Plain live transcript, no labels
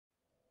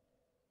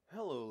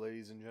Hello,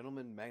 ladies and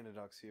gentlemen,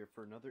 Magnidox here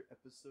for another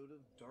episode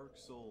of Dark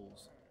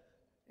Souls.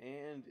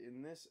 And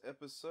in this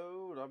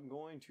episode, I'm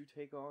going to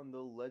take on the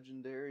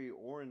legendary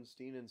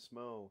Ornstein and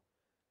Smough.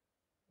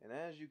 And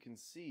as you can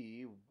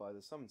see by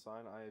the summon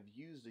sign, I have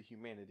used a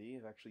humanity.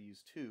 I've actually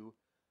used two.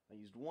 I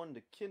used one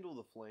to kindle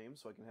the flame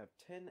so I can have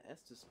 10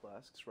 Estus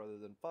flasks rather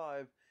than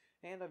 5.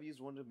 And I've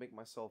used one to make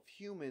myself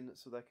human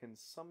so that I can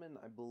summon,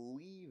 I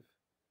believe,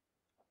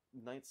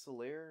 Knight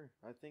Solaire,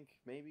 I think,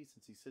 maybe,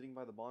 since he's sitting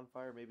by the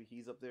bonfire. Maybe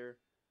he's up there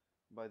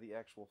by the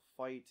actual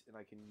fight, and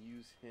I can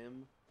use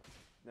him.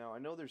 Now, I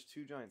know there's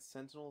two giant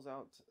sentinels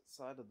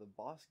outside of the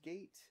boss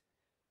gate,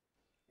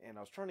 and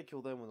I was trying to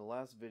kill them when the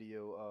last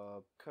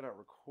video cut out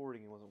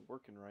recording and wasn't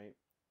working right.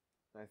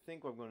 And I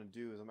think what I'm going to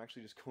do is I'm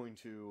actually just going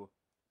to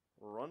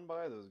run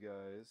by those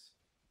guys,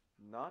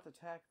 not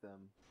attack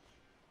them,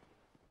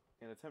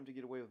 and attempt to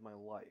get away with my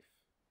life.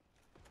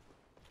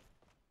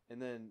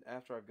 And then,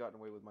 after I've gotten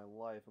away with my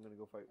life, I'm going to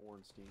go fight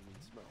Ornstein and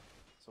Smough.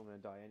 So I'm going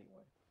to die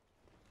anyway.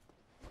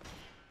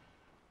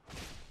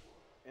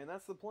 And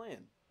that's the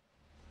plan.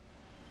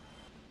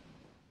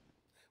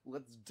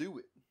 Let's do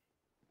it.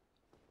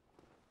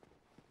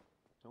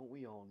 Don't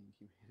we all need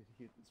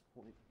humanity at this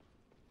point?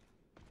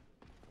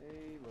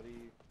 Hey,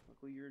 buddy.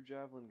 Luckily you're a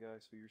javelin guy,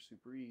 so you're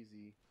super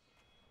easy.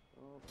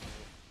 Oh,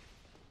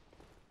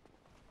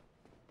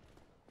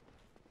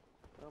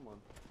 no. Come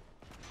on.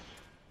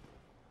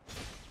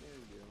 There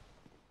we go.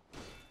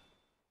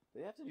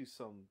 They have to do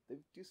some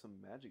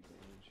magic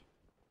damage,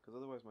 because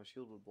otherwise my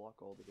shield would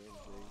block all the damage.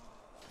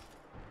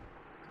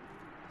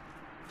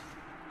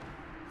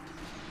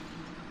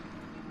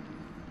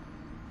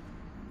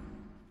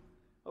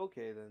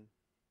 Okay then,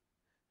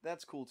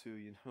 that's cool too.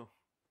 You know,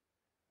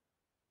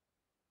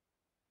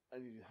 I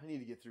need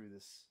to get through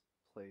this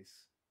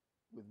place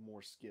with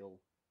more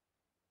skill,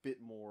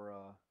 bit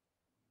more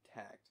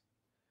tact.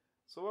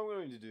 So what I'm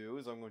going to do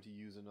is I'm going to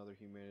use another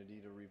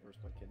humanity to reverse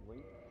my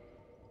kindling.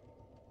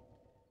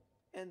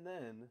 And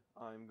then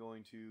I'm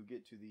going to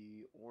get to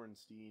the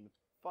Ornstein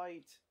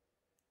fight.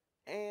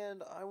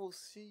 And I will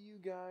see you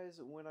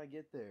guys when I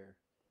get there.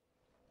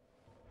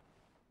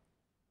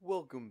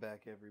 Welcome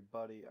back,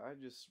 everybody. I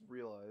just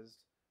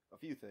realized a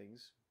few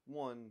things.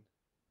 One,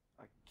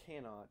 I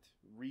cannot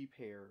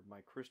repair my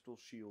crystal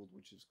shield,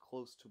 which is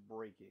close to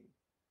breaking.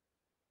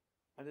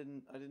 I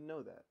didn't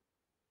know that.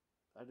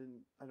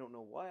 I don't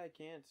know why I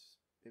can't.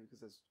 Maybe because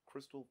there's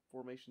crystal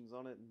formations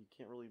on it and you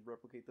can't really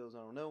replicate those, I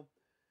don't know.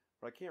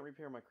 But I can't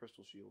repair my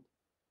crystal shield.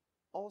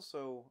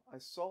 Also, I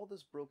saw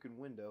this broken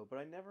window, but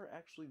I never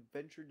actually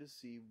ventured to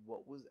see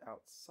what was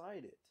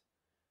outside it.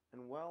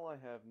 And while I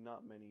have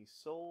not many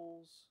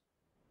souls,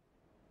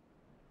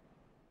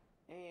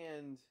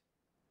 and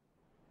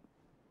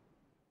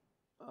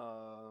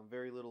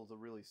very little to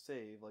really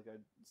save,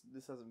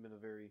 this hasn't been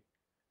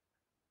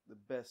the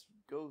best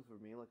go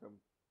for me. Like, I'm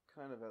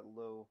kind of at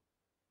low.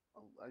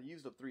 I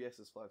used up 3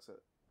 Estus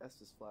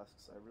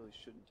flasks I really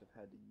shouldn't have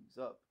had to use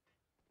up.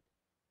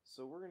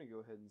 So we're gonna go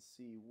ahead and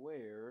see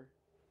where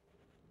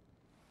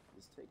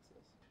this takes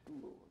us.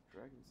 Ooh, a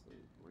Dragon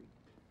Slayer break.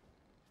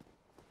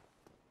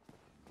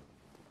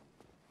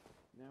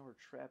 Now we're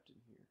trapped in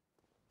here.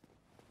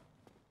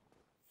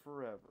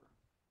 Forever.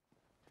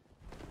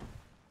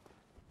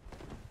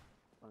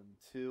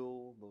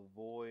 Until the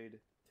void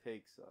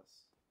takes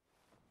us.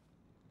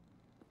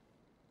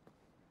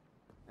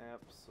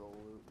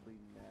 Absolutely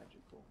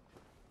magical.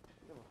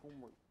 We have a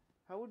homework.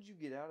 How would you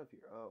get out of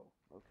here? Oh,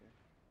 okay.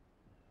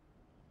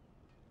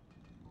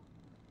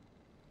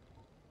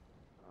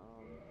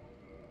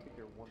 Take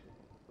care of one thing.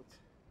 Let's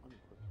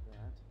unequip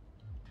that.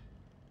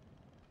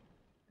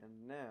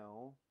 And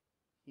now,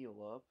 heal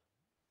up.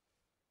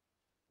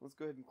 Let's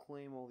go ahead and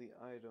claim all the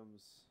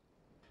items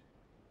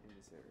in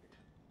this area.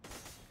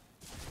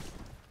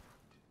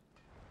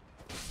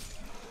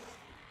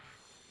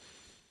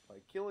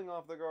 By killing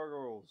off the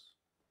gargoyles.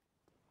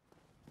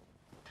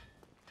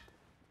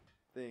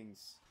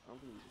 Things. I'm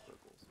gonna use the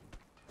gargoyles.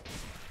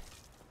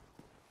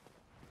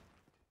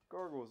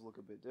 Gargoyles look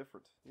a bit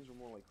different. These are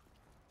more like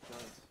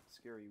giant,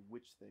 scary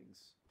witch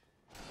things.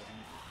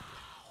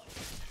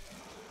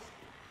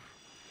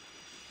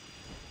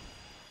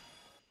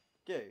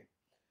 Okay.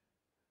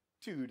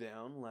 2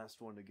 down, last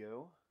one to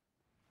go.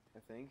 I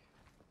think.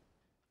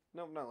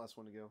 Nope, not last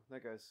one to go.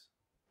 That guy's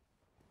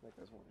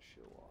wanting to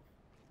show off.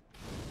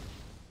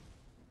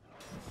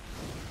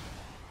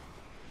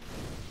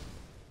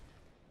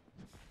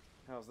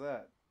 How's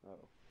that?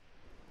 Oh.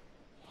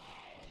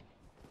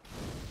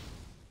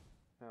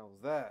 How's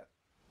that?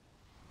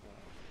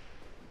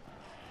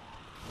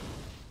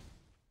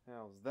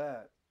 How's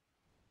that?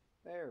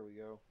 There we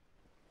go.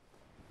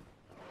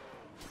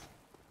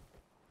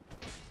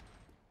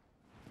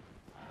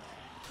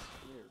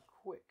 They're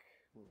quick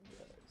little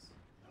guys.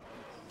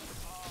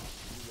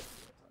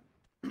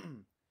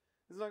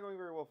 This is not going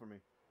very well for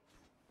me.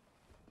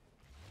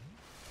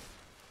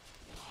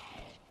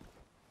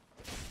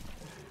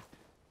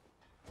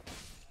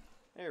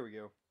 There we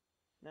go.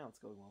 Now it's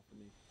going well for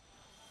me.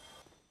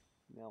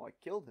 Now I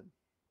killed him.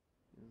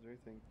 Is there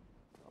anything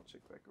I'll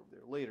check back over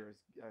there later.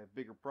 I have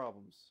bigger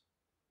problems.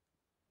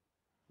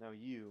 Now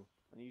you,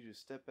 I need you to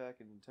step back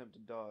and attempt to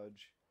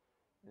dodge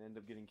and end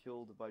up getting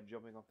killed by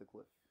jumping off the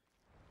cliff.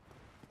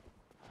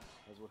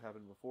 That's what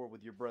happened before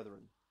with your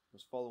brethren.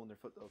 Was following their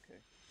foot.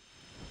 Okay.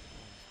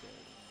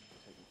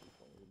 Technically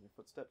following their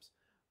footsteps,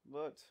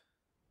 but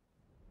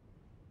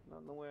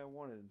not in the way I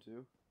wanted him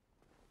to.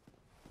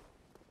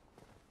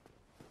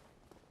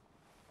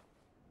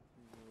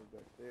 Go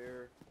back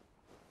there.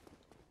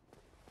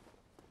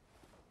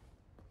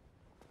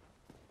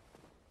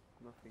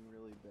 Nothing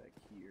really back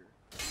here.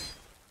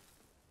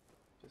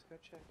 Just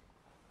gotta check.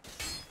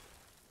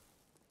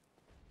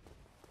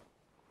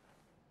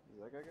 Is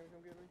that guy gonna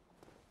come get me?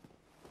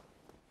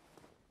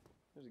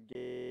 There's a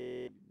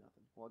gate.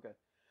 Nothing. Well, okay.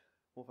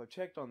 Well, if I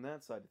checked on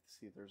that side to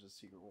see if there's a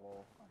secret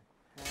wall,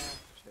 I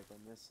have to check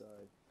on this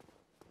side.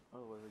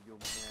 Otherwise, I go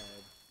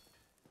mad.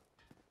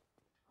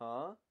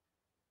 Huh?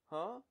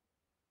 Huh?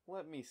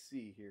 Let me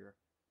see here.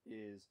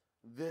 Is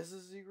this a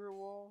secret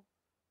wall?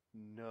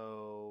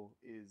 No.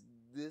 Is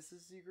this a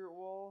secret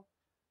wall?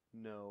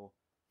 No.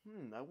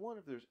 I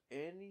wonder if there's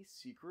any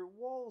secret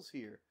walls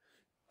here.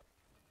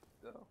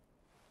 Oh.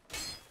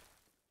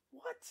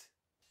 What?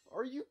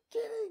 Are you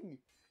kidding?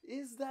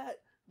 Is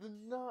that the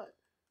not...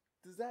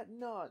 Does that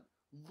not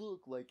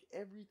look like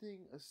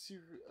everything a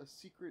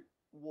secret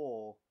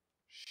wall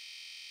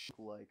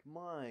like?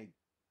 My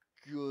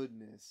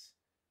goodness.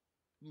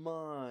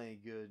 My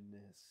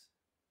goodness.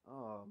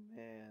 Oh,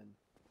 man.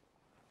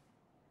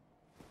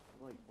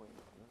 Like, wait,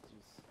 that's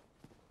just...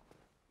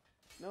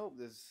 Nope,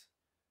 it's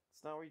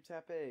not where you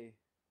tap A.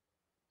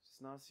 It's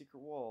just not a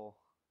secret wall.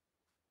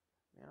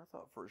 Man, I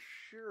thought for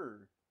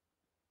sure,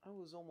 I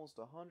was almost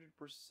 100%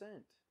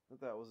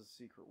 that was a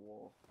secret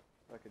wall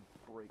I could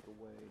break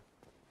away.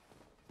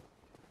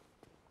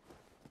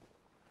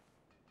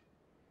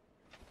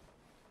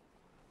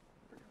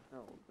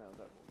 Oh, now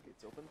that one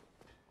gate's open.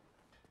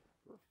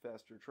 For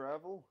faster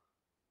travel.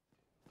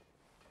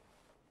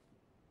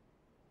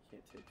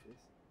 Can't take this.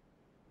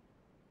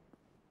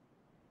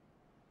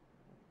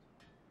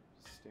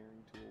 Just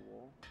staring to a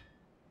wall.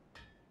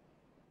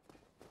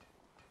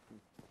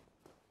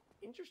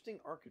 Interesting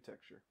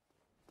architecture.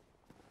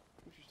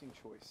 Interesting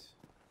choice.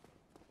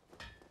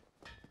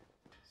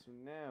 So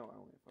now, I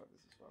only have 5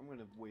 this far. I'm going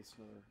to waste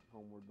another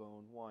homeward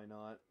bone. Why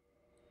not?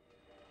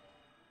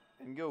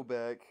 And go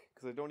back,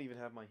 because I don't even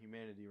have my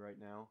humanity right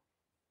now.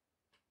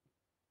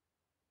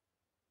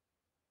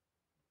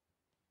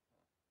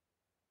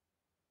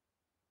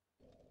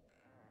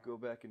 Go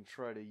back and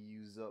try to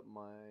use up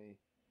my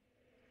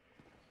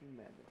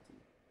humanity.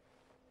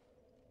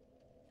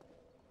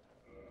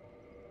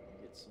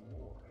 Get some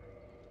more.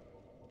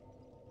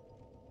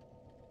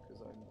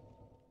 Because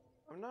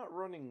I'm not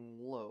running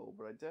low,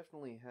 but I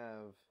definitely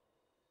have...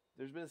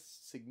 There's been a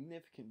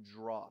significant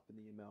drop in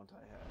the amount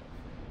I have.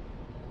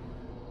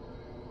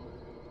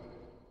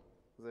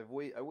 Because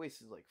I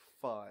wasted like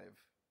 5.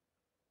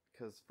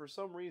 Because for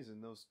some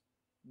reason, those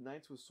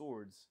knights with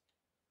swords,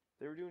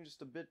 they were doing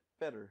just a bit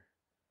better.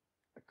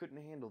 I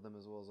couldn't handle them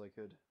as well as I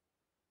could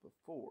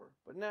before.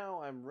 But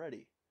now I'm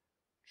ready.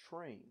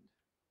 Trained.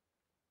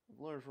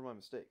 I've learned from my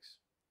mistakes.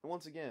 And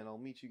once again, I'll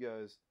meet you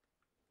guys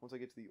once I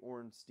get to the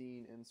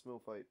Ornstein and Smo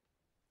fight.